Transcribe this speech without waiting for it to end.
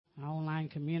Line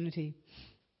community.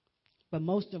 But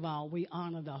most of all, we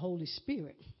honor the Holy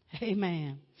Spirit.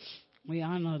 Amen. We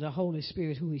honor the Holy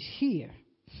Spirit who is here.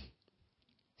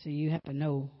 So you have to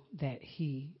know that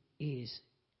he is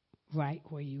right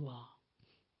where you are.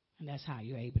 And that's how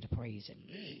you're able to praise him.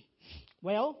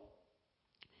 Well,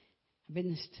 I've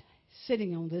been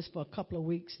sitting on this for a couple of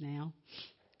weeks now.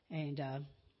 And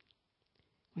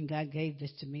when God gave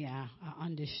this to me, I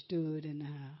understood and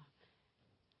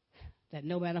that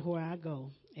no matter where I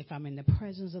go, if I'm in the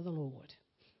presence of the Lord,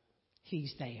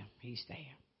 he's there. He's there.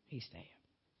 He's there.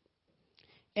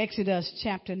 Exodus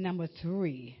chapter number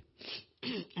 3.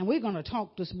 And we're going to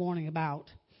talk this morning about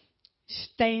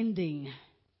standing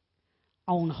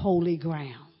on holy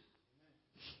ground.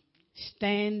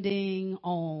 Standing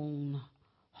on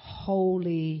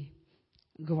holy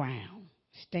ground.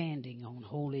 Standing on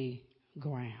holy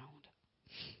ground.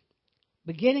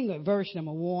 Beginning with verse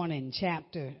number 1 in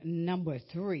chapter number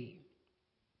 3.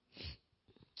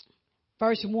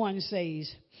 Verse 1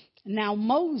 says, Now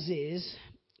Moses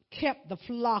kept the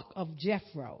flock of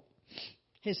Jethro,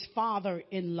 his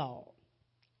father-in-law,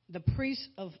 the priest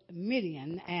of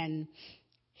Midian, and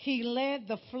he led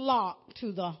the flock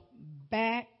to the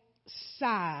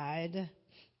backside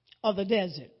of the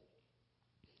desert.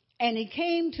 And he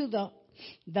came to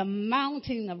the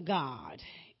mountain of God,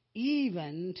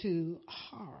 even to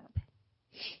Horeb.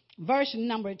 Verse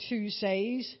number 2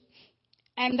 says,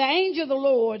 And the angel of the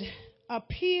Lord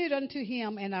appeared unto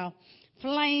him in a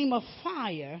flame of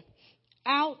fire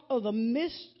out of the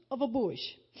midst of a bush.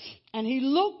 And he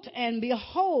looked, and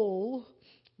behold,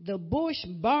 the bush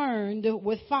burned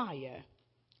with fire,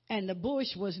 and the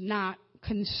bush was not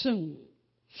consumed.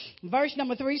 Verse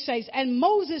number 3 says, And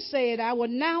Moses said, I will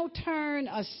now turn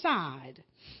aside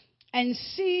and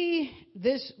see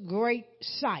this great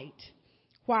sight,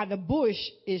 while the bush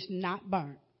is not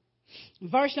burnt.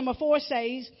 Verse number 4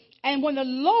 says, And when the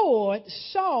Lord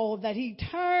saw that he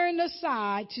turned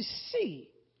aside to see,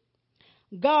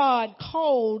 God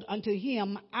called unto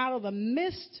him out of the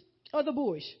midst of the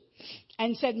bush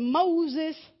and said,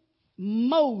 Moses,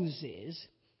 Moses.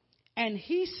 And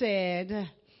he said,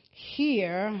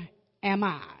 Here am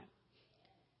I.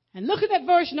 And look at that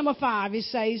verse number 5. It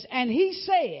says, And he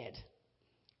said,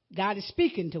 God is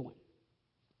speaking to him.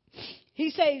 He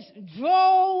says,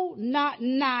 Draw not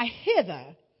nigh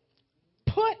hither,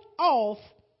 put off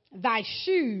thy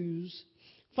shoes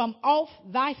from off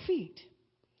thy feet,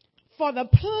 for the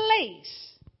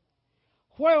place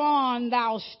whereon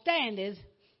thou standest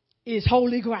is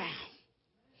holy ground.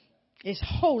 It's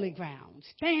holy ground.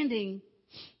 Standing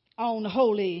on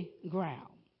holy ground.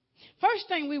 First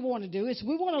thing we want to do is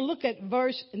we want to look at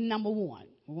verse number 1.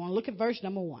 We want to look at verse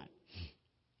number 1.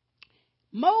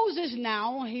 Moses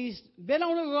now, he's been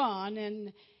on a run,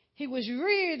 and he was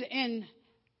reared in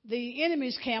the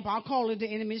enemy's camp. I'll call it the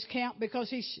enemy's camp because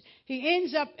he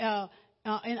ends up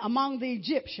among the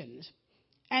Egyptians.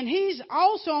 And he's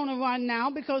also on a run now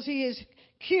because he has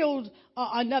killed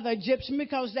another Egyptian,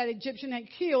 because that Egyptian had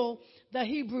killed the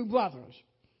Hebrew brothers.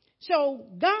 So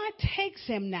God takes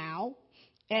him now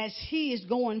as he is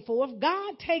going forth.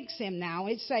 God takes him now,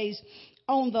 it says,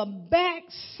 on the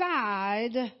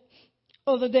backside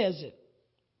of the desert.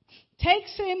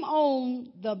 Takes him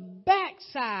on the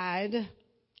backside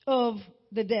of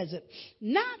the desert.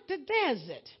 Not the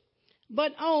desert,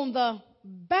 but on the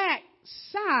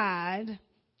backside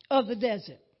of the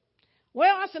desert.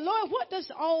 Well, I said, Lord, what does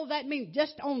all that mean?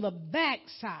 Just on the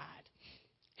backside.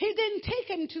 He didn't take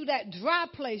him to that dry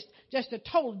place, just a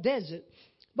total desert,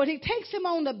 but he takes him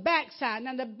on the backside.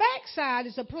 Now, the backside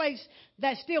is a place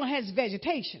that still has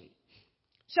vegetation.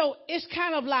 So it's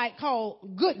kind of like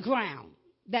called good ground,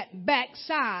 that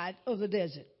backside of the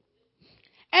desert.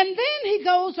 And then he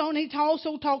goes on, he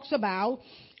also talks about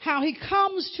how he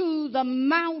comes to the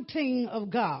mountain of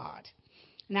God.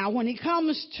 Now, when he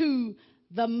comes to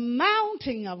the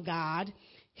mountain of God,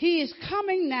 he is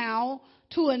coming now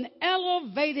to an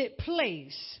elevated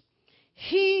place.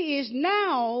 He is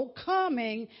now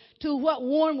coming to what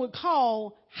one would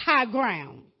call high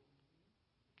ground.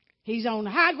 He's on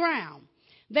high ground.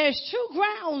 There's two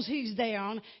grounds he's there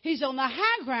on. He's on the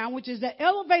high ground, which is the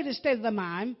elevated state of the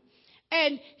mind.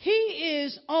 And he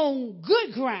is on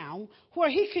good ground where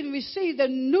he can receive the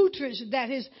nutrients that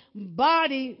his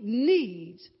body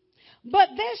needs. But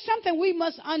there's something we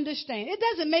must understand. It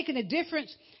doesn't make any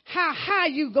difference how high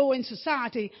you go in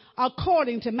society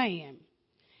according to man.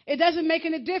 It doesn't make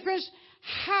any difference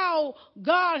how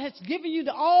God has given you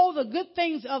all the good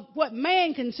things of what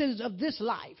man considers of this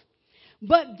life.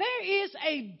 But there is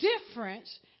a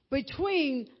difference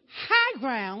between high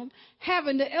ground,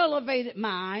 having the elevated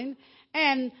mind,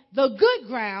 and the good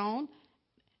ground,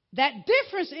 That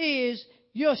difference is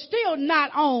you're still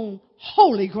not on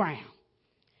holy ground.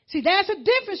 See, there's a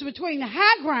difference between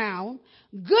high ground,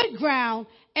 good ground,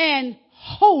 and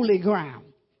holy ground.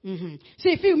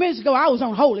 See, a few minutes ago, I was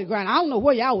on holy ground. I don't know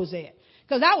where y'all was at,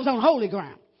 because I was on holy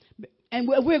ground. And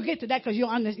we'll get to that, because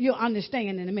you'll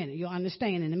understand in a minute. You'll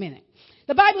understand in a minute.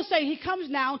 The Bible says he comes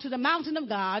now to the mountain of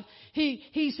God.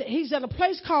 He's at a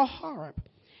place called Horeb.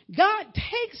 God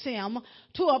takes him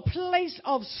to a place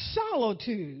of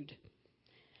solitude,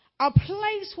 a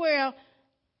place where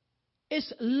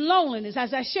it's loneliness.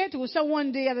 As I shared with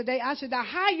someone the other day, I said, the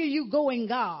higher you go in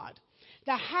God,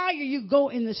 the higher you go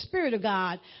in the Spirit of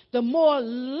God, the more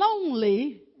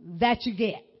lonely that you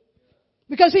get.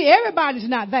 Because, see, everybody's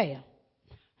not there.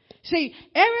 See,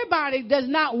 everybody does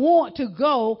not want to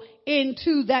go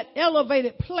into that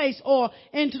elevated place or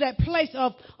into that place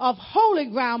of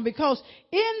holy ground, because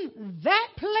in that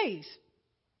place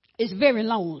it's very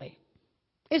lonely.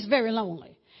 It's very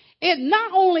lonely. It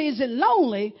not only is it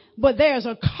lonely, but there's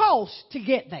a cost to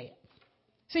get there.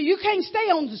 See, you can't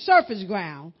stay on the surface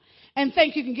ground and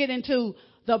think you can get into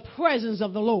the presence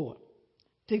of the Lord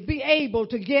to be able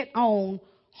to get on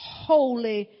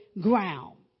holy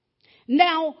ground.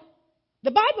 Now, the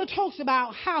Bible talks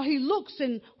about how he looks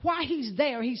and why he's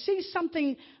there. He sees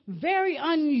something very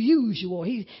unusual.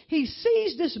 He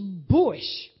sees this bush.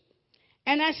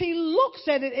 And as he looks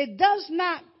at it, it does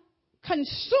not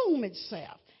consume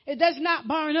itself. It does not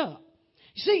burn up.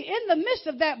 You see, in the midst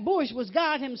of that bush was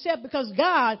God himself, because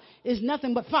God is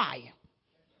nothing but fire.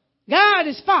 God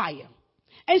is fire.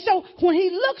 And so when he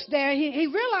looks there, he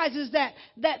realizes that,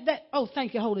 oh,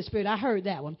 thank you, Holy Spirit. I heard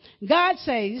that one. God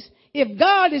says, if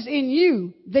God is in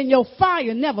you, then your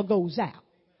fire never goes out.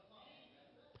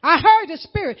 I heard the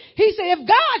Spirit. He said, if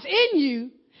God's in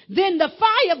you, then the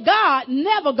fire of God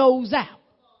never goes out.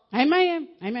 Amen.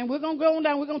 Amen. We're going to go on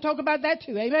down. We're going to talk about that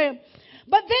too. Amen.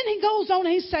 But then he goes on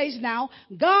and he says, now,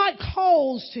 God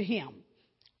calls to him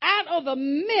out of the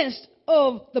midst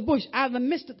of the bush, out of the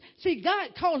midst of, see, God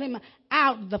called him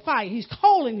out of the fire. He's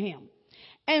calling him.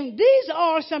 And these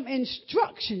are some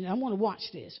instructions. I want to watch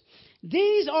this.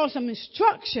 These are some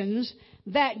instructions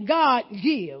that God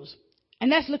gives.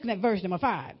 And that's looking at verse number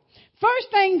 5.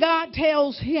 First thing God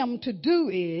tells him to do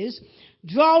is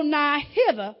draw nigh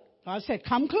hither. God said,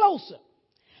 come closer.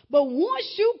 But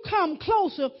once you come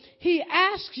closer, he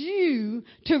asks you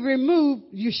to remove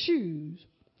your shoes.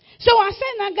 So I said,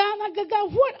 now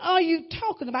God, what are you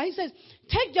talking about? He says,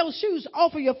 take your shoes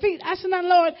off of your feet. I said, now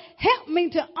Lord, help me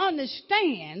to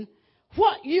understand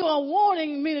what you are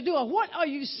wanting me to do, or what are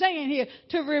you saying here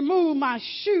to remove my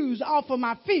shoes off of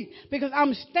my feet, because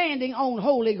I'm standing on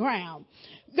holy ground.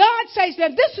 God says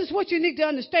that this is what you need to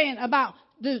understand about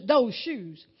those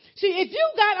shoes. See, if you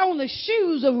got on the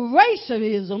shoes of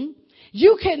racism,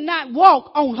 you cannot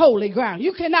walk on holy ground.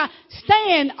 You cannot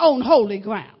stand on holy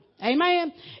ground.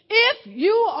 Amen. If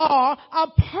you are a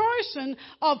person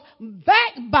of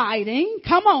backbiting,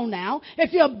 come on now,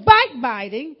 if you're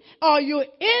backbiting or you're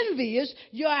envious,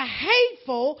 you're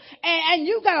hateful, and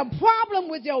you got a problem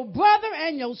with your brother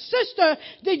and your sister,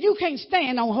 then you can't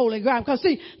stand on holy ground. Because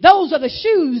see, those are the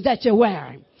shoes that you're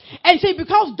wearing. And see,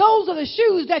 because those are the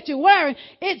shoes that you're wearing,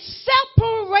 it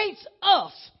separates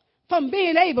us from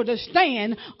being able to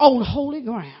stand on holy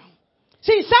ground.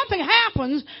 See, something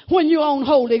happens when you're on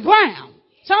holy ground.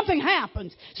 Something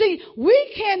happens. See,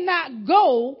 we cannot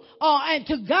go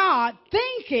to God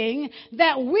thinking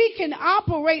that we can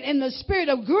operate in the spirit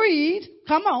of greed.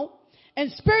 Come on.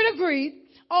 And spirit of greed,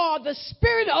 or the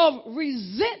spirit of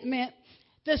resentment,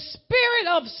 the spirit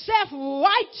of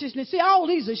self-righteousness. See, all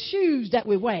these are shoes that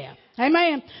we wear.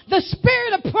 Amen. The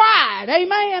spirit of pride.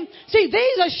 Amen. See,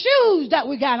 these are shoes that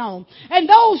we got on. And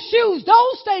those shoes,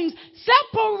 those things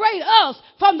separate us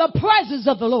from the presence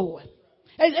of the Lord.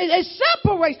 It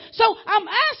separates. So I'm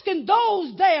asking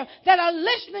those there that are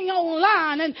listening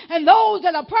online and those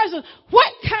that are present,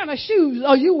 what kind of shoes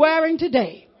are you wearing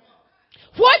today?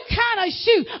 What kind of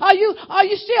shoe? Are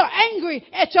you still angry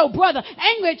at your brother,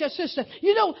 angry at your sister?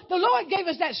 You know, the Lord gave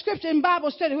us that scripture in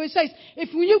Bible study where it says,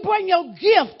 if you bring your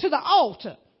gift to the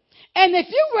altar, and if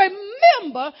you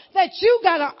remember that you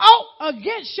got an ought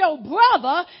against your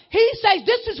brother, he says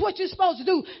this is what you're supposed to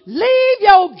do. Leave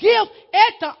your gift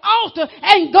at the altar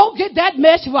and go get that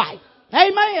mess right.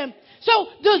 Amen. So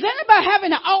does anybody have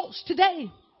any oughts today?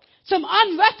 Some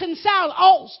unreconciled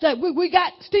oughts that we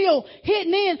got still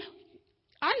hidden in?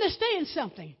 Understand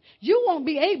something. You won't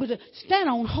be able to stand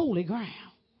on holy ground.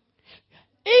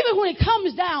 Even when it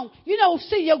comes down,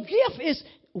 see, your gift is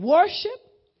worship.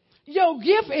 Your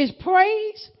gift is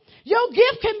praise. Your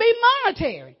gift can be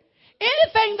monetary.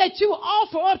 Anything that you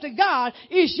offer up to God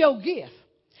is your gift.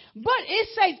 But it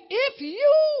says, if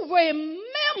you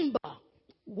remember,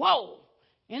 whoa,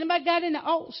 anybody got any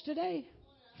alts today?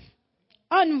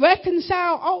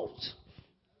 Unreconciled alts.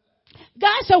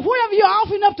 God said, whatever you're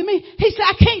offering up to me, he said,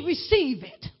 I can't receive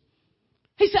it.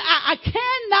 He said, I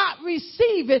cannot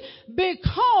receive it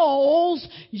because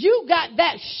you got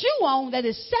that shoe on that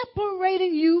is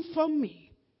separating you from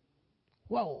me.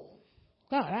 Whoa.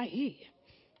 God, I hear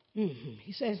you.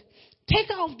 He says, take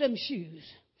off them shoes.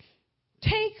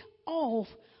 Take off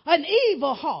an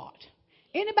evil heart.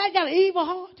 Anybody got an evil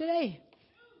heart today?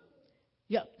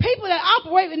 Yeah. People that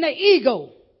operate in their ego.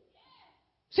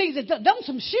 See, those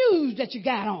some shoes that you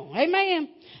got on. Amen.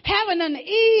 Having an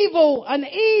evil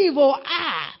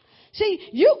eye. See,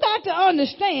 you got to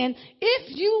understand,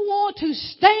 if you want to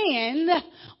stand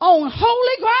on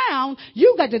holy ground,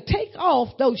 you got to take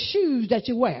off those shoes that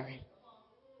you're wearing.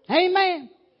 Amen.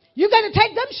 You got to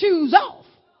take them shoes off.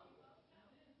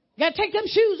 You got to take them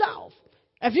shoes off.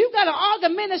 If you got an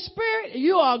argumentative spirit,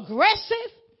 you are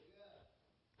aggressive,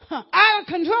 out of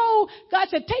control, God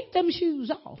said, take them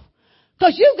shoes off.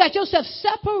 Because you got yourself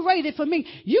separated from me.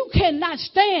 You cannot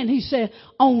stand, he said,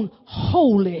 on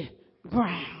holy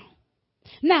ground.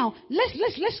 Now,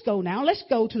 let's go now. Let's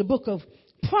go to the book of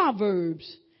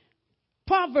Proverbs.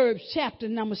 Proverbs chapter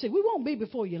number 6. We won't be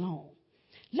before you long.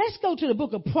 Let's go to the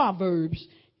book of Proverbs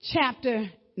chapter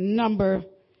number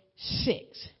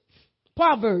 6.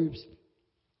 Proverbs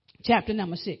chapter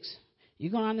number 6.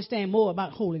 You're going to understand more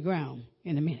about holy ground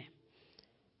in a minute.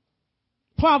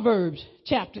 Proverbs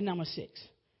chapter number 6.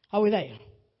 Are we there?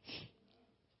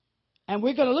 And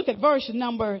we're going to look at verse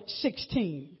number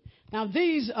 16. Now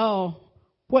these are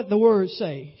what the words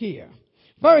say here.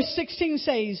 Verse 16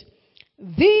 says,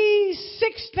 these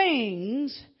 6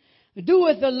 things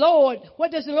doeth the Lord.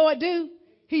 What does the Lord do?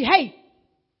 He hate.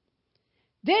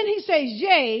 Then he says,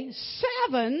 yea,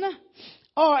 7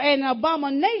 are an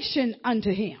abomination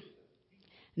unto him.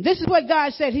 This is what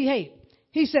God said he hate.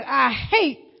 He said, I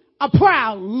hate a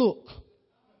proud look.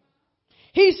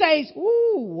 He says,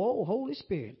 ooh, whoa, Holy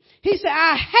Spirit. He said,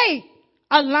 I hate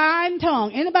a lying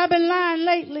tongue. Anybody been lying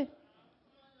lately?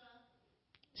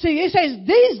 See, it says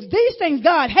these things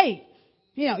God hate.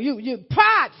 You know, you're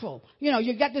prideful. You know,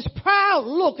 you got this proud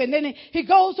look. And then he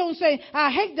goes on saying, I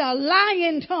hate the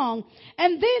lying tongue.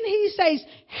 And then he says,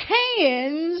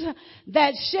 hands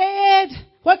that shed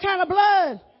what kind of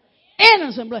blood?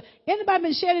 Innocent blood. Anybody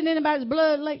been shedding anybody's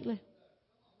blood lately?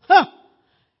 Huh.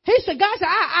 He said, God said,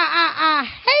 I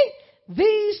hate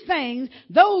these things,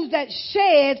 those that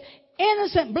shed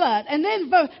innocent blood. And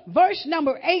then verse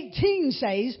number 18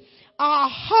 says, a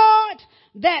heart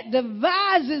that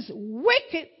devises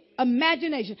wicked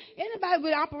imagination. Anybody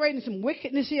been operating some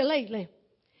wickedness here lately?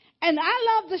 And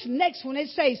I love this next one. It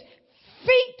says,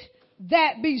 feet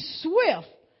that be swift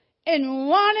in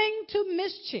running to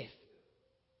mischief.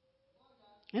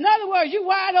 In other words, you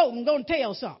wide open going to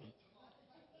tell something.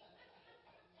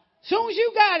 As soon as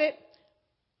you got it,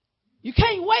 you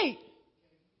can't wait.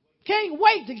 Can't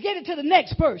wait to get it to the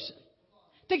next person.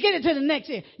 To get it to the next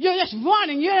end. You're just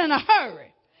running. You're in a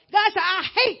hurry. God said, I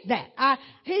hate that.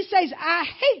 He says, I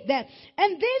hate that.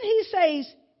 And then he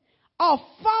says, a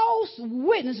false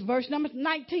witness, verse number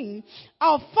 19,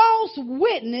 a false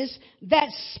witness that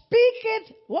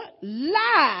speaketh what?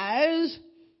 Lies.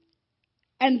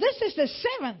 And this is the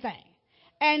 7th thing.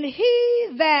 And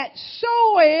he that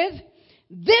soweth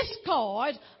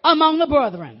discord among the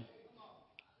brethren.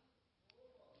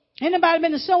 Anybody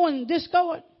been sowing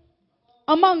discord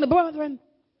among the brethren?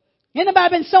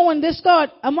 Anybody been sowing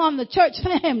discord among the church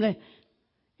family?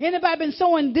 Anybody been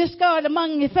sowing discord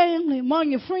among your family,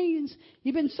 among your friends?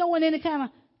 You been sowing any kind of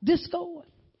discord?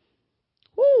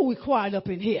 Ooh, we quiet up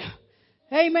in here.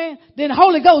 Amen. Then the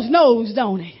Holy Ghost knows,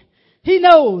 don't he? He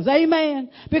knows. Amen.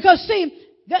 Because see,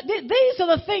 these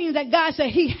are the things that God said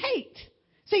he hates.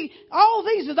 See, all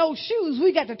these are those shoes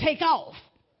we got to take off.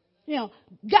 You know,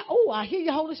 I hear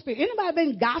you, Holy Spirit. Anybody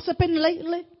been gossiping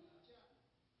lately?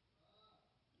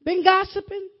 Been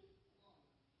gossiping?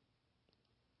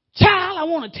 Child, I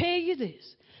want to tell you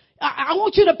this. I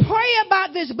want you to pray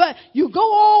about this, but you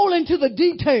go all into the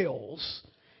details.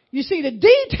 You see, the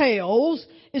details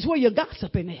is where you're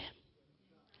gossiping at.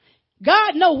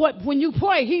 God know what, when you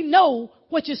pray, he know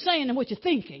what you're saying and what you're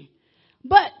thinking.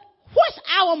 But what's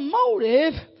our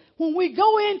motive when we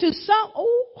go into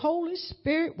Holy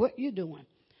Spirit, what you doing?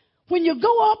 When you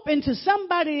go up into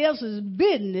somebody else's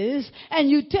business and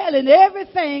you telling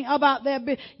everything about their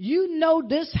business, you know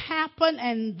this happened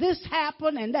and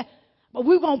that, but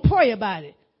we're going to pray about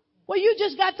it. Well, you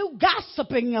just got through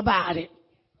gossiping about it.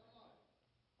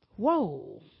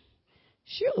 Whoa.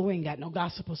 Surely we ain't got no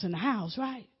gossipers in the house,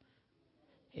 right?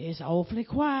 It's awfully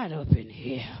quiet up in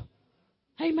here.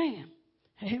 Amen.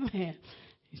 Amen.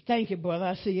 Thank you, brother.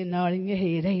 I see you nodding your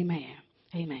head. Amen.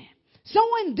 Amen.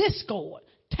 Sowing discord,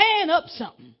 tearing up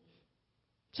something.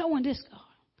 Sowing discord.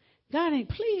 God ain't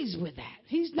pleased with that.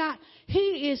 He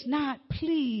is not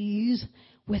pleased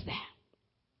with that.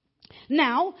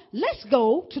 Now, let's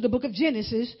go to the book of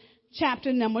Genesis,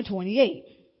 chapter number 28.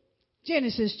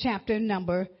 Genesis chapter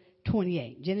number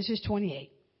 28. Genesis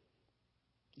 28.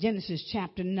 Genesis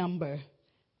chapter number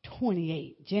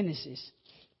 28. Genesis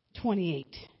 28.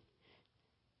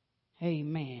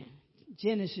 Amen.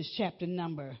 Genesis chapter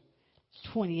number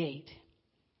 28.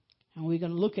 And we're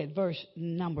going to look at verse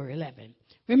number 11.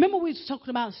 Remember we were talking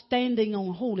about standing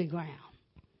on holy ground.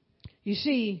 You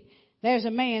see, there's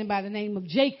a man by the name of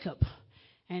Jacob.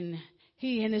 And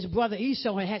he and his brother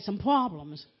Esau had some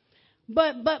problems.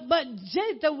 But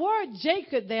the word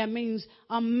Jacob there means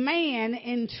a man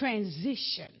in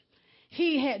transition.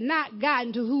 He had not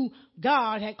gotten to who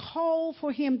God had called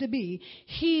for him to be.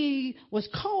 He was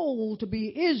called to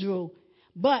be Israel,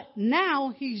 but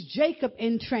now he's Jacob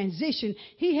in transition.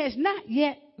 He has not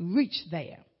yet reached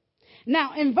there.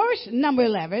 Now, in verse number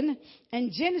 11,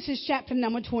 in Genesis chapter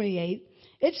number 28,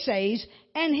 it says,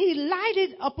 and he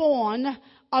lighted upon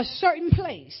a certain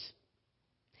place,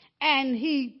 and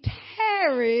he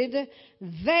tarried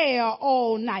there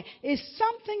all night. It's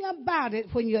something about it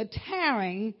when you're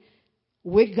tarrying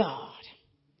with God.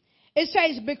 It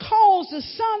says, because the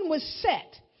sun was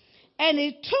set, and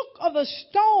he took of the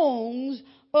stones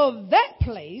of that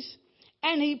place,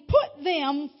 and he put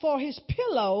them for his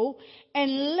pillow,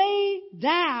 and lay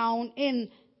down in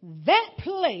that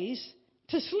place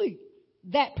to sleep.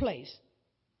 That place,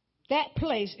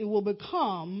 it will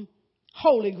become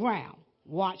holy ground.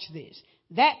 Watch this.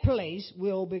 That place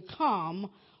will become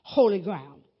holy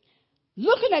ground.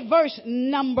 Looking at verse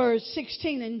number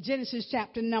 16 in Genesis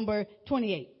chapter number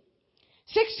 28.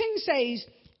 16 says,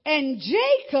 and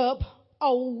Jacob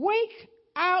awake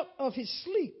out of his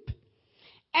sleep,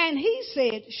 and he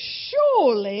said,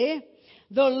 surely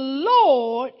the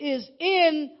Lord is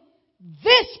in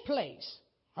this place.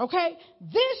 Okay?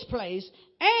 This place,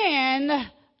 and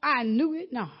I knew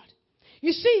it not.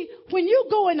 You see, when you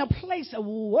go in a place of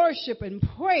worship and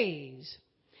praise,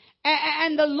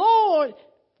 and the Lord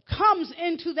comes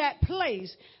into that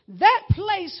place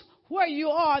where you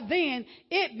are then,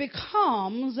 it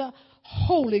becomes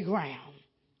holy ground.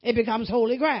 It becomes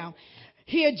holy ground.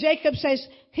 Here Jacob says,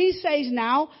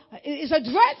 now, it's a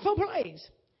dreadful place.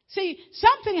 See,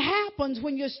 something happens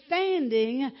when you're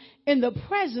standing in the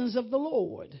presence of the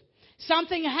Lord.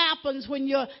 Something happens when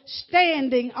you're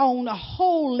standing on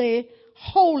holy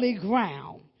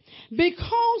ground.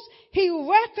 Because he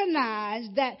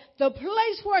recognized that the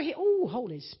place where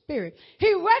Holy Spirit,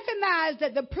 he recognized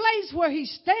that the place where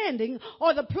he's standing,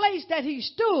 or the place that he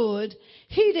stood,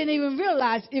 he didn't even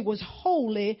realize it was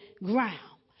holy ground.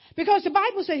 Because the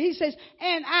Bible says, he says,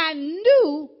 and I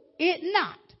knew it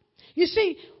not. You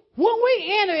see, when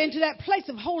we enter into that place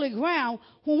of holy ground,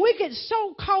 when we get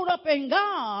so caught up in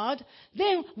God,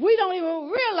 then we don't even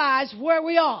realize where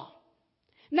we are.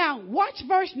 Now, watch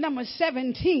verse number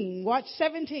 17. Watch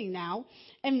 17 now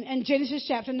in Genesis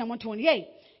chapter number 28.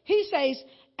 He says,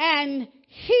 and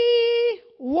he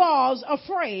was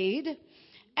afraid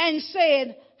and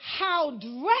said, how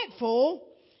dreadful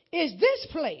is this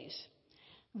place?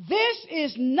 This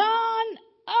is none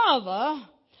other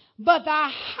but the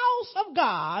house of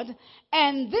God,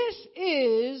 and this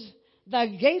is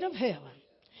the gate of heaven.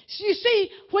 So you see,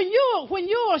 when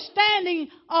you are standing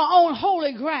on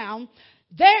holy ground,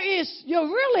 you're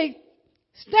really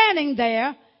standing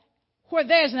there where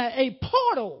there's a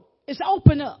portal is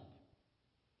open up.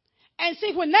 And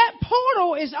see, when that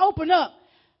portal is open up,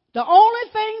 the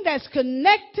only thing that's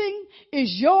connecting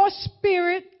is your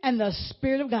spirit and the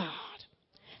Spirit of God.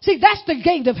 See, that's the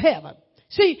gate of heaven.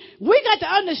 See, we got to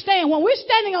understand when we're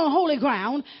standing on holy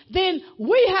ground, then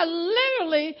we have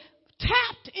literally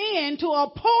tapped into a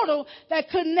portal that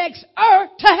connects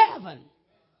earth to heaven.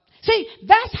 See,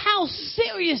 that's how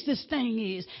serious this thing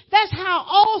is. That's how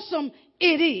awesome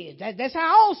it is. That's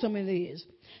how awesome it is.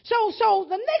 So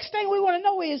the next thing we want to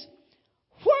know is,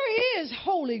 where is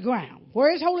holy ground?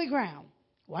 Where is holy ground?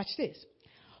 Watch this.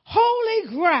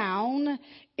 Holy ground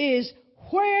is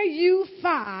where you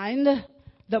find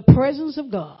the presence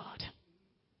of God.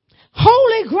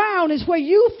 Holy ground is where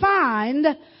you find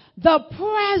the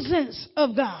presence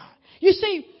of God. You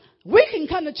see, we can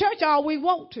come to church all we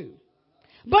want to.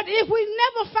 But if we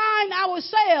never find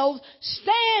ourselves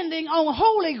standing on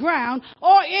holy ground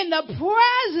or in the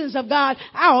presence of God,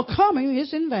 our coming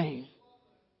is in vain.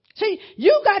 See,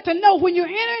 you got to know when you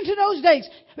enter into those gates,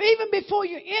 even before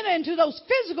you enter into those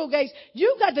physical gates,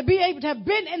 you got to be able to have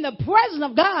been in the presence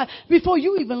of God before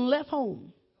you even left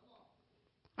home.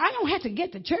 I don't have to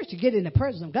get to church to get in the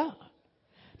presence of God.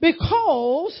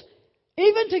 Because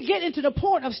even to get into the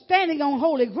point of standing on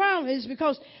holy ground is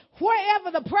because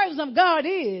wherever the presence of God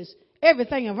is,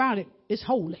 everything around it is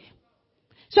holy.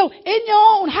 So in your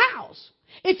own house,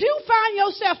 if you find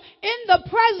yourself in the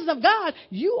presence of God,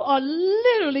 you are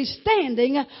literally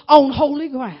standing on holy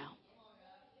ground.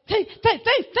 Think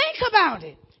about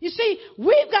it. You see,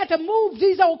 we've got to move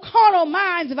these old carnal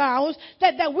minds of ours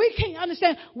that we can't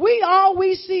understand. All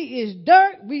we see is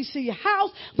dirt, we see a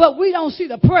house, but we don't see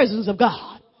the presence of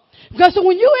God. Because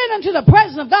when you enter into the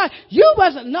presence of God, you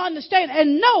must understand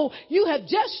and know you have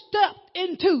just stepped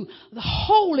into the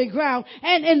holy ground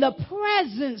and in the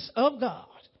presence of God.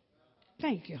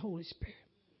 Thank you, Holy Spirit.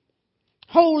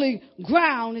 Holy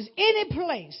ground is any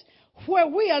place where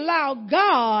we allow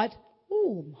God,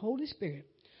 Holy Spirit,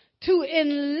 to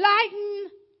enlighten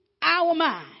our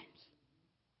minds.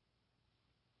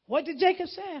 What did Jacob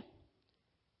say?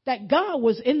 That God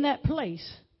was in that place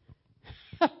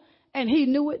and he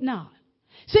knew it not.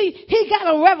 See, he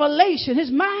got a revelation. His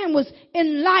mind was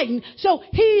enlightened. So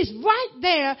he's right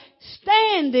there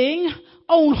standing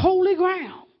on holy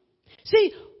ground.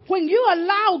 See, when you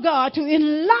allow God to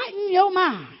enlighten your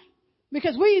mind,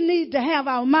 because we need to have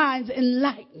our minds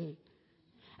enlightened.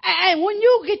 And when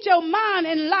you get your mind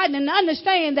enlightened and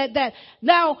understand that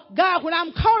now, God, when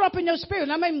I'm caught up in your spirit,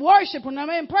 when I'm in worship, when I'm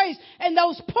in praise, and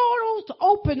those portals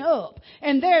open up,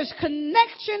 and there's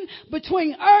connection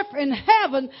between earth and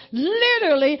heaven,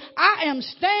 literally, I am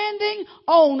standing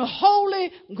on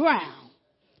holy ground.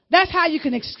 That's how you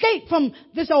can escape from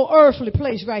this old earthly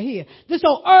place right here, this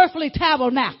old earthly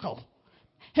tabernacle.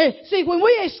 Hey, see, when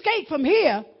we escape from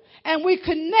here and we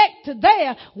connect to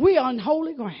there, we are on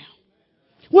holy ground.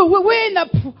 We're in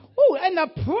the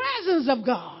presence of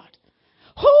God.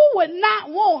 Who would not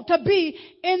want to be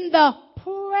in the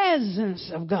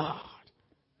presence of God?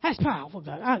 That's powerful,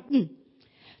 God.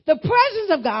 The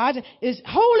presence of God is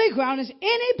holy ground, is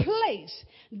any place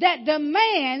that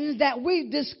demands that we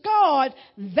discard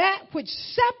that which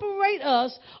separate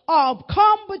us or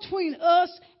come between us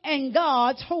and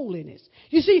God's holiness.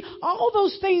 You see, all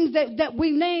those things that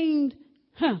we named,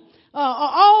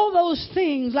 all those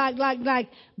things like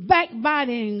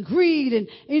backbiting, greed, and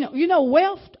you know,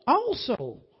 wealth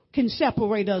also can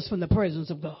separate us from the presence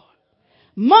of God.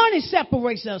 Money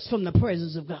separates us from the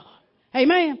presence of God.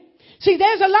 Amen. See,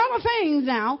 there's a lot of things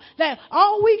now that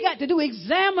all we got to do is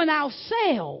examine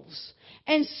ourselves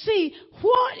and see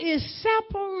what is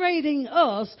separating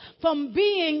us from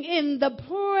being in the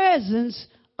presence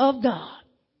of God.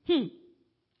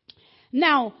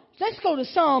 Now, let's go to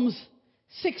Psalms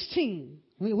 16.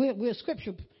 We're a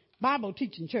scripture Bible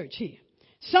teaching church here.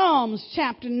 Psalms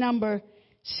chapter number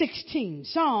 16.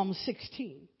 Psalm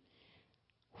 16.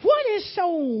 What is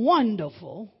so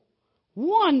wonderful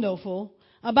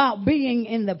about being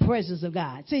in the presence of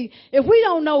God? See, if we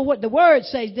don't know what the word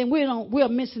says, then we're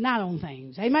missing out on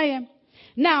things. Amen.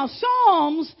 Now,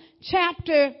 Psalms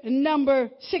chapter number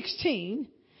 16,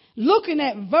 looking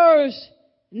at verse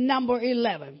number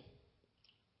 11.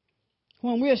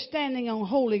 When we're standing on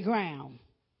holy ground,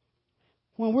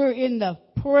 when we're in the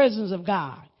presence of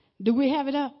God. Do we have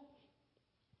it up?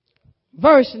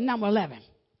 Verse number 11.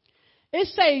 It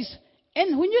says,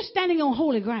 and when you're standing on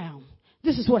holy ground,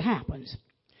 this is what happens.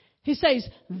 He says,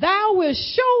 thou wilt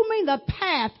show me the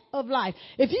path of life.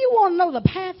 If you want to know the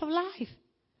path of life,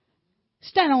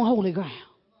 stand on holy ground.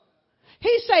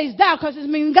 He says thou, because it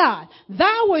means God.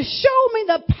 Thou wilt show me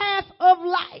the path of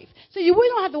life. See, we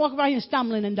don't have to walk around here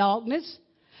stumbling in darkness,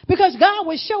 because God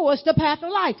will show us the path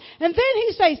of life. And then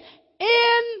he says,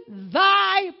 in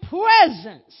thy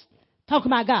presence. Talk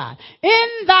about God.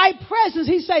 In thy presence,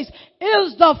 he says,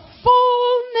 is the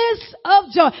fullness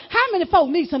of joy. How many folk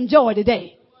need some joy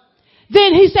today?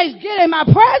 Then he says, get in my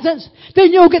presence,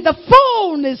 then you'll get the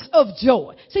fullness of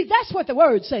joy. See, that's what the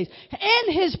word says.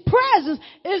 In his presence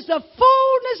is the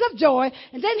fullness of joy.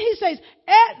 And then he says,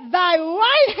 at thy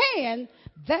right hand,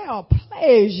 there are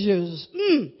pleasures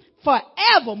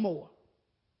forevermore.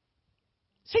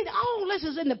 See, all this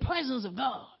is in the presence of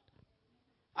God.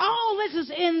 All this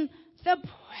is in the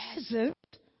presence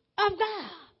of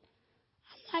God.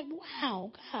 I'm like,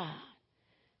 wow, God.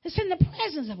 It's in the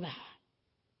presence of God.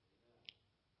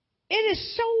 It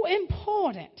is so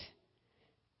important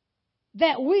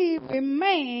that we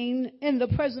remain in the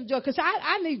presence of joy. Because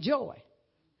I need joy.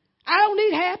 I don't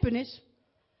need happiness.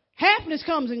 Happiness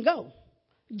comes and goes.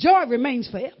 Joy remains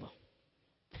forever.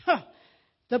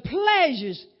 The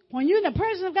pleasures When you're in the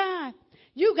presence of God,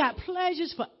 you got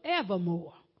pleasures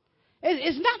forevermore.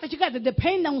 It's not that you got to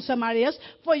depend on somebody else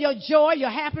for your joy, your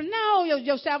happiness. No,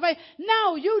 your salvation.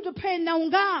 No, you depend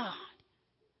on God.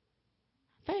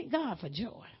 Thank God for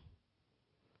joy.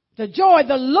 The joy of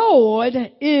the Lord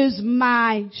is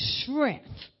my strength.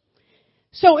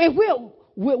 So if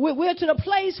we're to the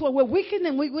place where we're weakened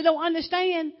and we don't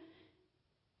understand,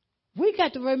 we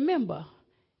got to remember,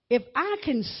 if I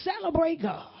can celebrate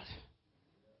God,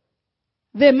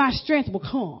 then my strength will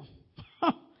come.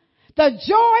 The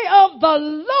joy of the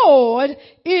Lord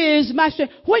is my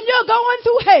strength. When you're going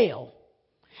through hell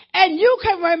and you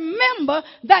can remember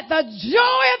that the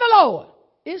joy of the Lord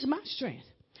is my strength,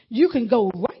 you can go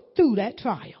right through that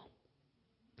trial.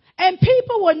 And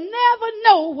people will never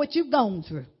know what you've gone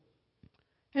through.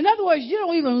 In other words, you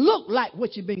don't even look like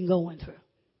what you've been going through.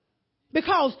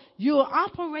 Because you're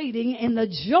operating in the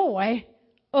joy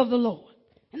of the Lord.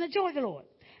 In the joy of the Lord.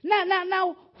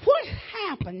 Now, what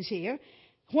happens here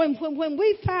when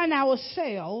we find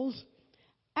ourselves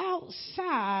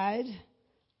outside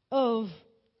of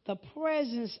the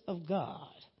presence of God?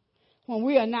 When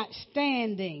we are not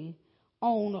standing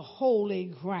on holy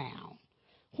ground.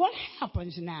 What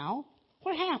happens now?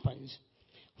 What happens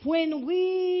when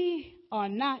we are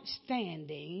not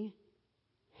standing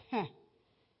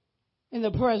in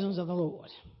the presence of the Lord?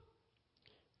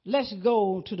 Let's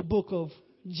go to the book of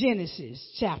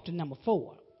Genesis, chapter number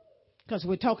 4. Because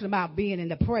we're talking about being in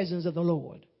the presence of the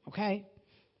Lord. Okay?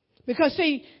 Because,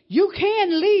 see, you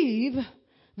can leave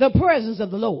the presence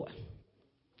of the Lord.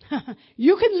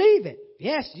 You can leave it.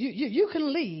 Yes, you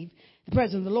can leave the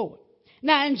presence of the Lord.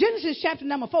 Now, in Genesis chapter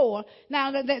number 4,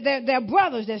 now they're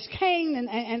brothers. There's Cain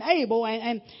and Abel.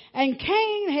 And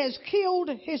Cain has killed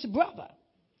his brother.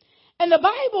 And the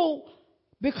Bible,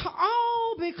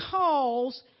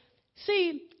 because,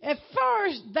 see, at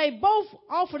first they both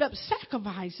offered up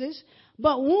sacrifices,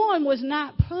 but one was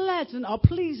not pleasant or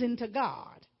pleasing to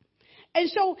God. And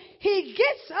so he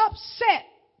gets upset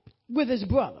with his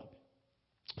brother.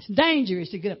 It's dangerous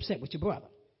to get upset with your brother.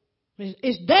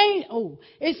 It's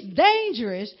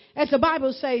dangerous, as the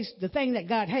Bible says, the thing that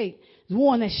God hates, the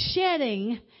one that's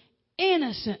shedding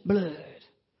innocent blood.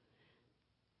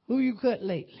 Who you cut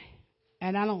lately?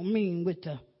 And I don't mean with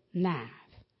the knife.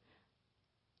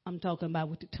 I'm talking about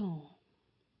with the tongue.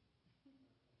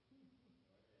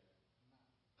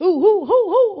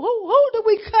 Who do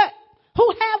we cut?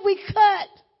 Who have we cut?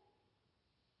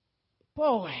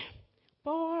 Boy,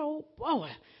 oh boy.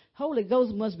 Holy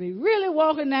Ghost must be really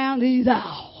walking down these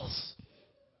aisles.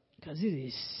 Because it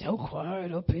is so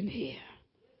quiet up in here.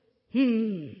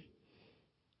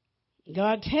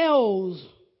 God tells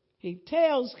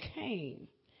Cain,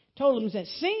 told him that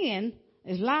sin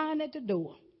is lying at the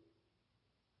door.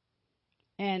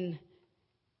 And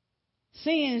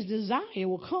sin's desire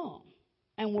will come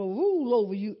and will rule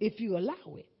over you if you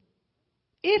allow it.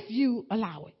 If you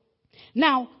allow it.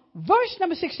 Now, verse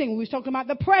number 16, we was talking about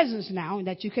the presence now, and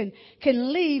that you can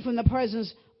leave from the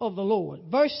presence of the Lord.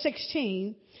 Verse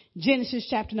 16, Genesis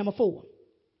chapter number 4.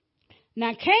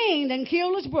 Now, Cain then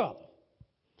killed his brother.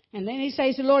 And then he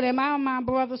says to the Lord, am I my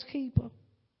brother's keeper?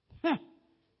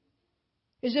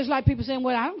 It's just like people saying,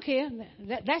 well, I don't care.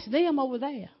 That's them over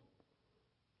there.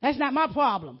 That's not my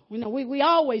problem. You know, we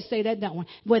always say that, don't we?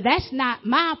 Well, that's not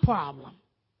my problem.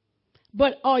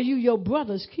 But are you your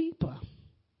brother's keeper?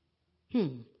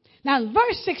 Now,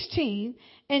 verse 16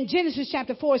 in Genesis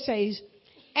chapter 4 says,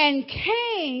 and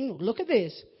Cain, look at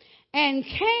this, and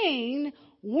Cain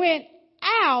went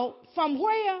out from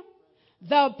where?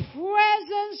 The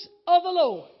presence of the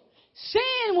Lord.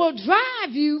 Sin will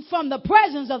drive you from the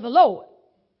presence of the Lord.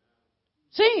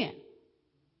 Sin.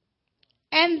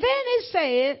 And then it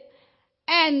said,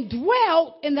 and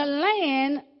dwelt in the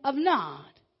land of Nod,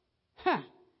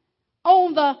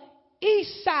 on the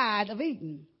east side of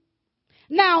Eden.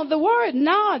 Now, the word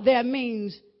Nod there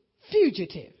means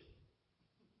fugitive.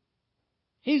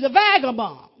 He's a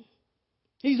vagabond.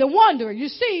 He's a wanderer. You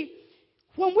see,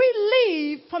 when we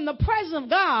leave from the presence of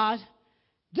God,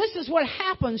 this is what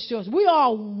happens to us. We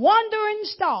are wandering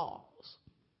stars.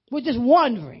 We're just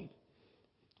wandering.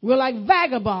 We're like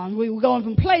vagabonds. We're going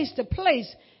from place to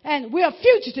place. And we are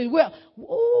fugitives.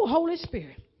 Holy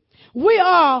Spirit. We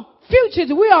are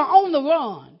fugitives. We are on the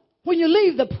run. When you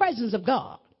leave the presence of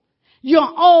God, you're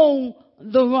on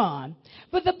the run.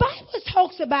 But the Bible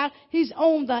talks about he's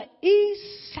on the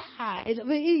east side of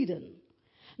Eden.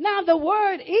 Now, the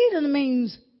word Eden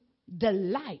means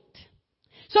delight.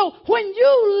 So when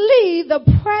you leave the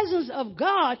presence of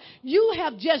God, you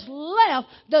have just left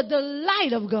the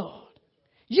delight of God.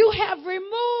 You have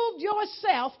removed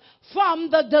yourself from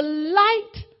the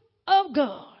delight of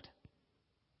God.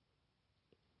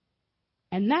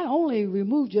 And not only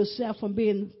removed yourself from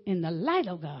being in the light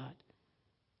of God,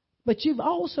 but you've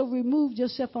also removed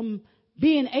yourself from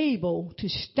being able to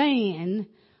stand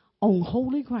on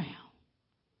holy ground.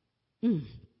 Yeah,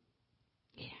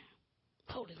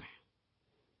 holy ground.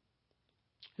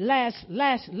 Last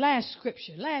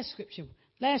scripture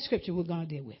we're going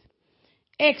to deal with.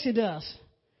 Exodus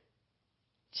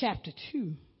chapter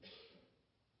 2.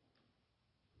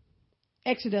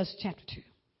 Exodus chapter 2.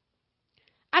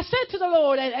 I said to the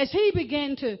Lord, as he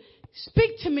began to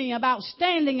speak to me about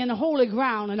standing in the holy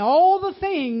ground and all the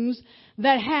things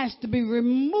that has to be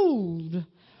removed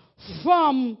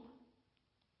from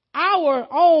our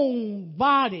own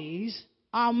bodies,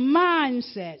 our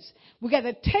mindsets, we got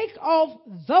to take off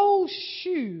those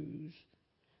shoes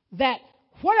that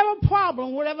whatever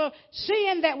problem, whatever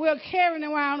sin that we're carrying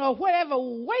around, or whatever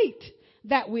weight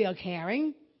that we are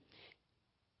carrying.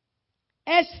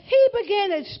 As he began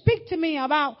to speak to me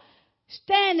about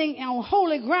standing on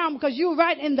holy ground, because you're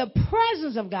right in the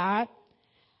presence of God,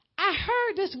 I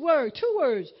heard this word, 2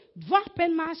 words, drop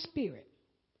in my spirit.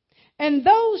 And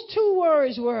those 2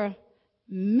 words were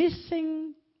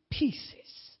missing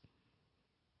pieces.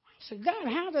 I said, God,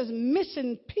 how does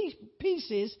missing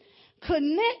pieces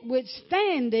connect with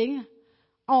standing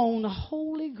on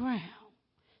holy ground?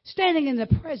 Standing in the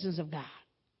presence of God.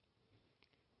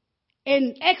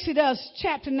 In Exodus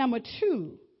chapter number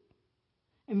 2,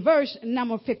 in verse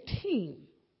number 15,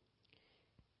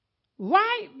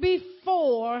 right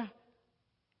before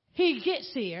he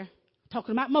gets here,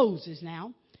 talking about Moses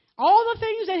now, all the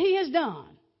things that he has done,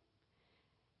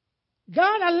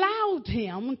 God allowed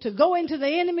him to go into the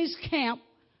enemy's camp,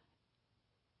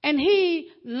 and he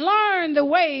learned the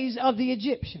ways of the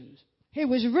Egyptians. He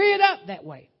was reared up that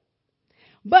way.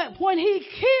 But when he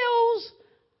kills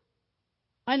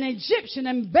an Egyptian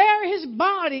and bury his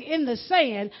body in the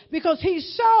sand because he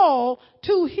saw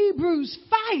 2 Hebrews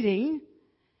fighting,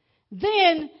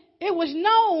 then it was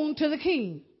known to the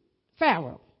king,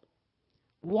 Pharaoh.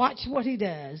 Watch what he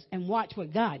does and watch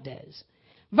what God does.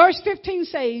 Verse 15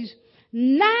 says,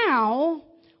 now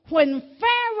when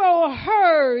Pharaoh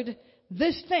heard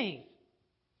this thing,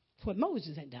 that's what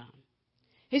Moses had done.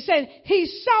 He said he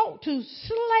sought to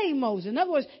slay Moses. In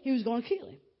other words, he was going to kill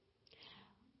him.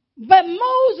 But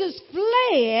Moses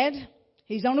fled.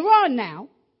 He's on the run now.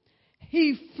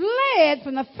 He fled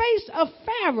from the face of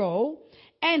Pharaoh,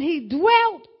 and he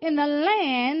dwelt in the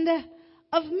land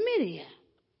of Midian.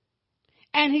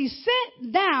 And he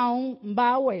sat down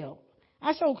by a well.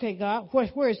 I said, okay, God,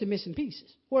 where's the missing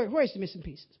pieces? Where's the missing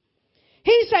pieces?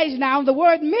 He says now the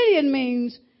word Midian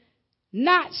means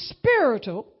not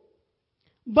spiritual,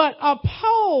 but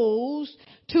opposed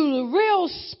to the real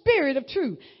spirit of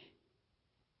truth.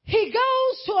 He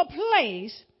goes to a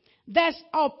place that's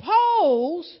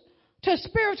opposed to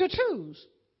spiritual truths.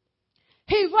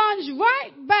 He runs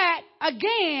right back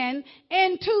again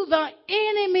into the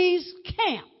enemy's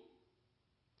camp.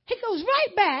 He goes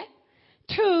right back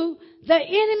to the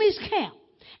enemy's camp,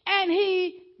 and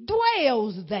he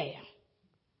dwells there.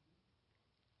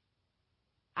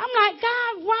 I'm like,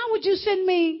 God, why would you send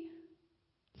me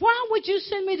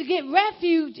to get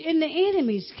refuge in the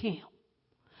enemy's camp?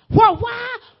 Well,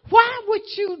 why would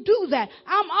you do that?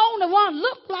 I'm on the run.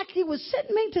 Looked like he was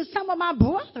sending me to some of my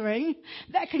brethren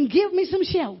that can give me some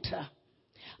shelter.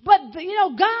 But,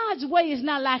 God's way is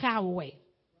not like our way.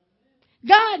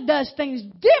 God does things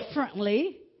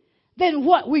differently than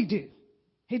what we do.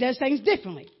 He does things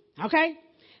differently. Okay?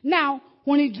 Now,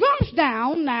 when he drops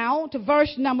down now to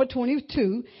verse number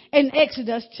 22 in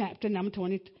Exodus chapter number 2,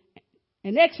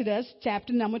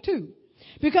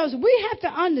 because we have to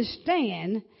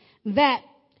understand that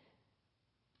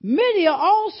Midian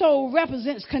also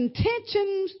represents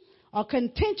contentions or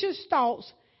contentious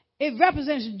thoughts. It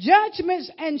represents judgments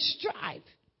and strife.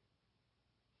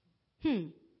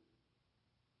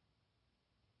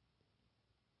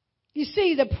 You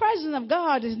see, the presence of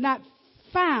God is not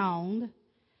found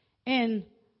in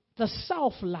the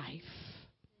soft life.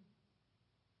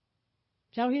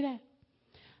 Did y'all hear that?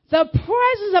 The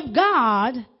presence of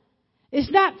God is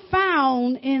not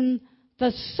found in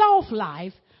the soft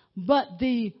life, but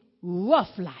the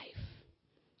rough life.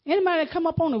 Anybody come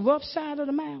up on the rough side of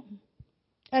the mountain?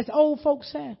 As old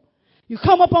folks say. You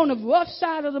come up on the rough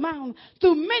side of the mountain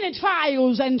through many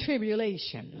trials and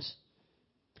tribulations.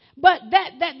 But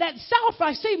that soft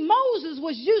life, see, Moses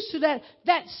was used to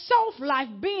that soft life,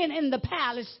 being in the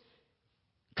palace,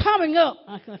 coming up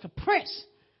like a prince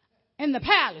in the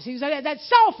palace. He was like that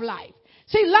soft life.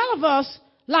 See, a lot of us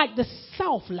like the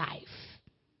soft life.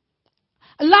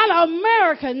 A lot of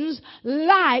Americans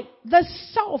like the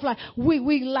soft life.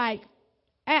 We like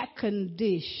air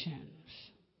conditions.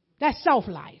 That's soft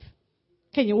life.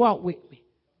 Can you walk with me?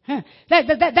 Huh?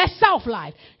 That's soft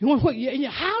life. How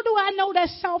do I know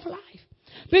that's soft life?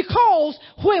 Because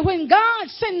when God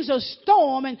sends a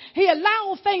storm and he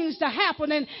allows things to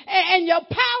happen and your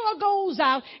power goes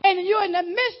out and you're in the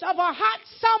midst of a hot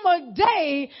summer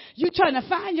day, you're trying to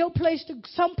find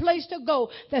some place to go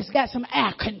that's got some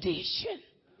air condition.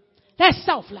 That's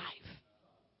soft life.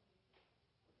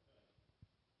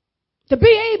 To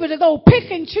be able to go pick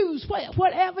and choose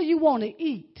whatever you want to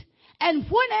eat and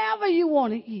whenever you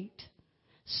want to eat.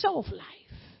 Soft life.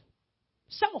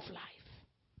 Soft life.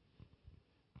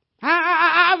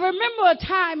 I remember a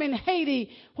time in Haiti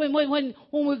when we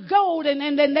go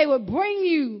and then they would bring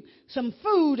you some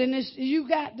food and you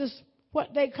got this,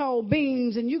 what they call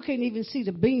beans, and you can't even see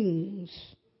the beans.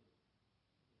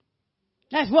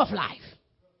 That's rough life.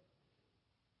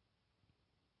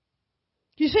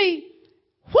 You see,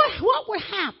 what would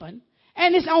happen,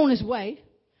 and it's on its way,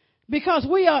 because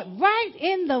we are right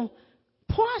in the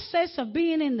process of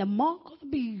being in the mark of the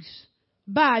beast,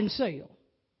 buy and sell.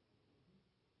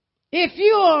 If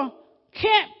you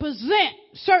can't present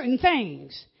certain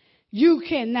things, you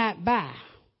cannot buy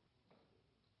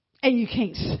and you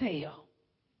can't sell.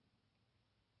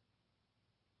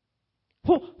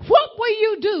 What will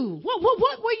you do? What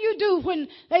will you do when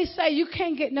they say you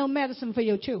can't get no medicine for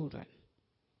your children?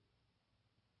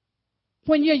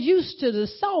 When you're used to the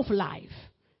soft life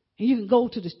and you can go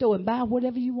to the store and buy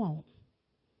whatever you want.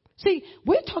 See,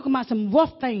 we're talking about some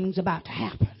rough things about to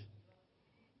happen.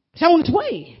 It's on its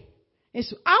way.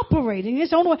 It's operating.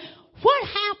 It's on the way. What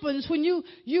happens when you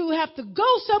have to go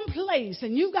someplace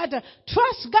and you got to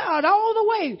trust God all the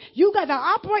way? You got to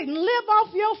operate and live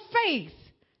off your faith.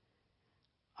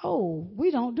 Oh, we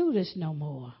don't do this no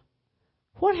more.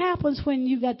 What happens when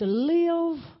you got to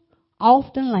live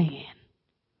off the land?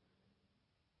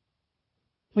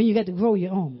 When you got to grow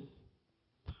your own.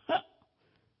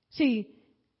 See,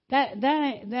 that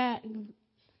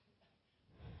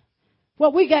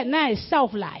what we got now is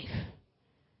soft life.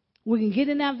 We can get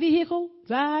in our vehicle,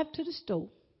 drive to the store.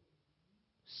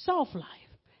 Soft life.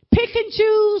 Pick and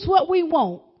choose what we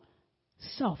want.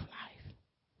 Soft life.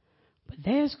 But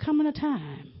there's coming a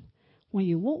time when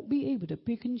you won't be able to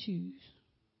pick and choose.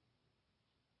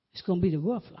 It's going to be the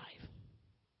rough life.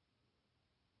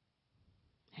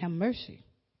 Have mercy.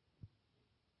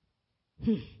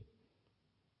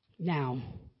 Now,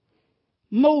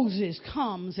 Moses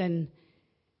comes and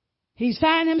he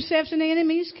finds himself in the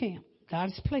enemy's camp. God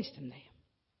has placed him there.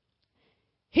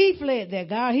 He fled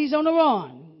there, he's on the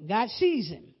run. God sees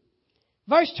him.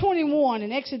 Verse 21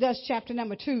 in Exodus chapter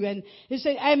number 2. And it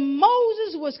says, and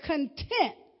Moses was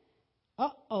content,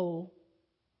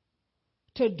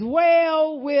 to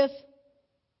dwell with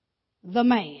the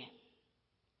man.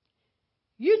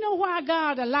 You know why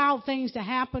God allowed things to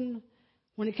happen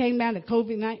when it came down to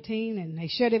COVID-19 and they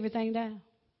shut everything down?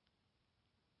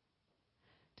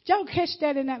 Did y'all catch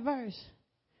that in that verse?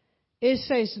 It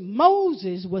says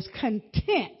Moses was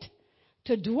content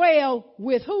to dwell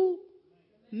with who?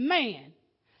 Man.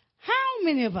 How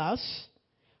many of us,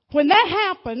 when that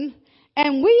happened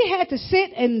and we had to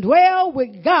sit and dwell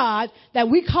with God, that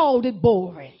we called it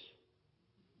boring?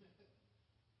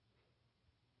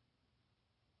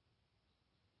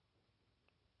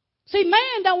 See,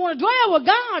 man don't want to dwell with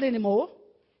God anymore.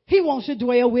 He wants to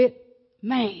dwell with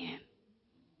man.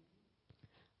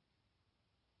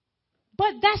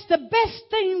 But that's the best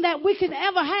thing that we can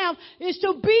ever have, is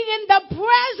to be in the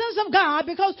presence of God,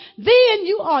 because then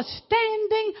you are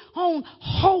standing on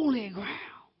holy ground.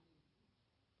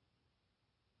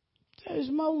 As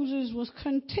Moses was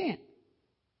content.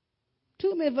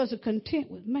 Too many of us are content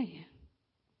with man.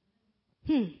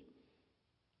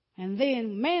 And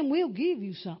then man will give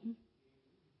you something.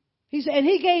 He said, and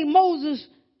he gave Moses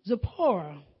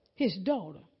Zipporah, his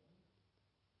daughter.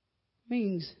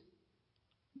 Means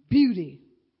beauty.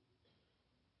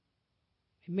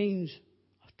 It means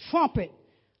a trumpet,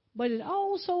 but it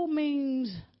also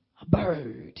means a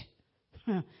bird.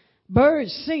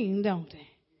 Birds sing, don't they?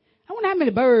 I wonder how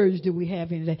many birds do we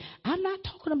have in today. I'm not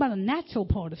talking about a natural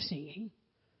part of singing,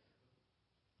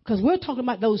 because we're talking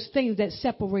about those things that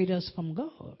separate us from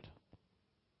God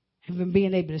and from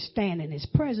being able to stand in his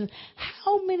presence.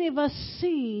 How many of us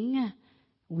sing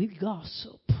with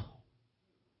gossip?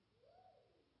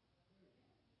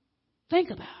 Think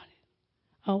about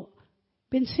it. Oh,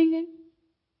 been singing?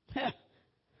 Boy,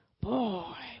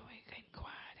 we're getting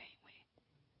quiet,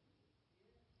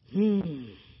 ain't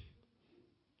we?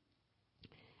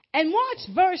 And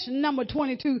watch verse number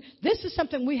 22. This is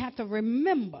something we have to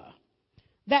remember.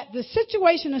 that the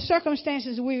situation and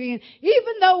circumstances we're in,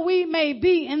 even though we may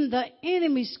be in the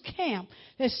enemy's camp,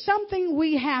 there's something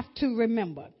we have to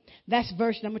remember. That's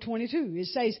verse number 22. It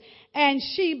says, and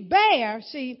she bare,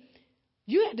 see,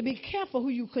 you have to be careful who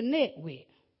you connect with.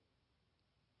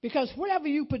 Because whatever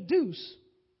you produce,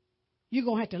 you're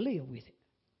going to have to live with it.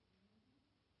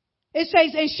 It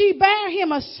says, and she bare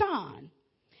him a son,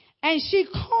 and she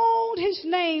called his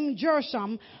name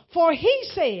Gershom, for he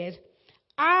said,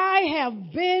 I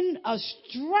have been a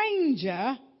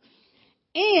stranger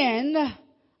in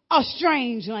a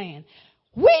strange land.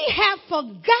 We have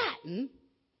forgotten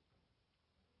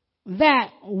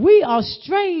that we are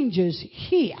strangers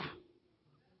here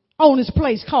on this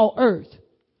place called earth.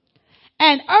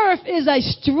 And earth is a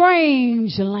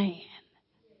strange land.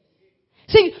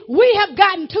 See, we have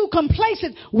gotten too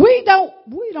complacent. We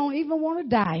don't even want to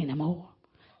die anymore.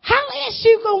 How else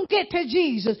you going to get to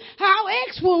Jesus? How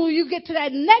else will you get to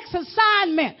that next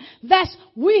assignment that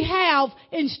we have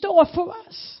in store for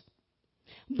us?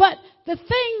 But the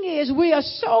thing is, we are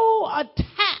so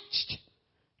attached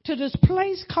to this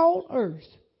place called earth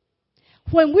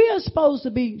when we are supposed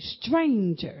to be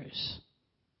strangers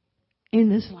in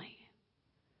this land.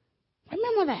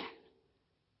 Remember that.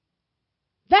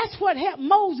 That's what helped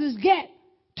Moses get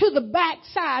to the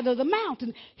backside of the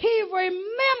mountain. He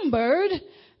remembered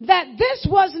that this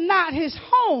was not his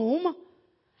home.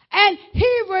 And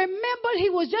he remembered he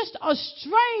was just a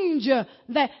stranger.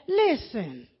 That,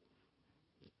 listen,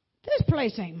 this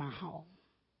place ain't my home.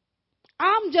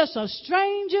 I'm just a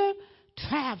stranger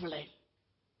traveling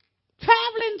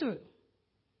through.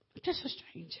 Just a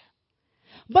stranger.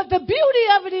 But the beauty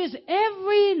of it is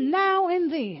every now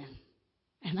and then,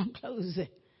 and I'm closing,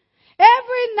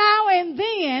 every now and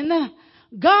then,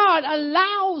 God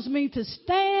allows me to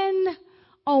stand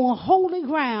on holy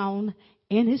ground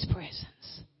in his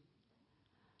presence.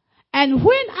 And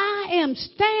when I am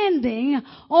standing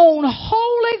on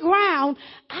holy ground,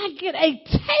 I get a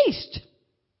taste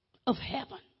of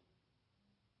heaven.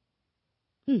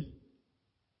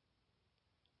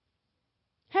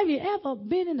 Have you ever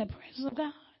been in the presence of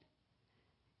God?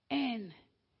 And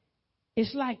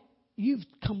it's like you've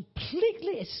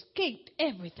completely escaped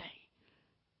everything.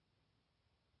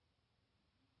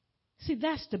 See,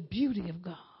 that's the beauty of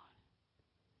God.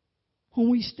 When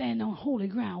we stand on holy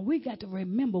ground, we got to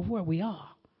remember where we are.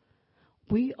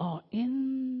 We are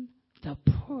in the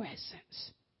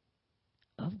presence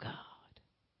of God.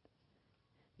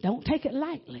 Don't take it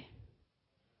lightly.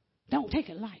 Don't take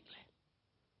it lightly.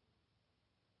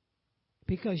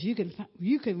 Because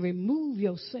you can remove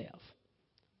yourself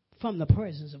from the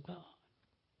presence of God.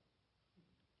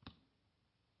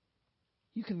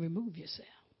 You can remove yourself.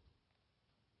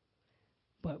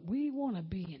 But we want to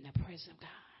be in the presence of God.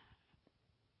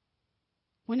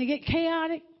 When it get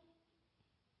chaotic,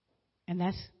 and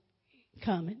that's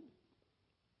coming,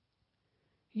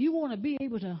 you want to be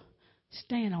able to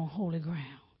stand on holy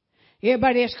ground.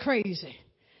 Everybody else crazy,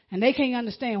 and they can't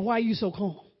understand why you so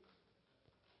calm.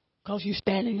 Because you're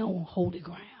standing on holy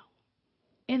ground.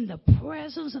 In the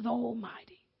presence of the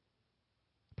Almighty.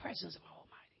 Presence of the Almighty.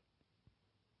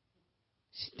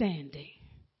 Standing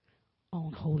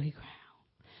on holy ground.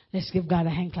 Let's give God a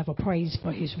hand clap of praise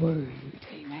for his word.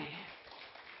 Amen.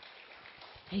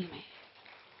 Amen.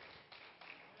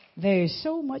 There is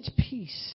so much peace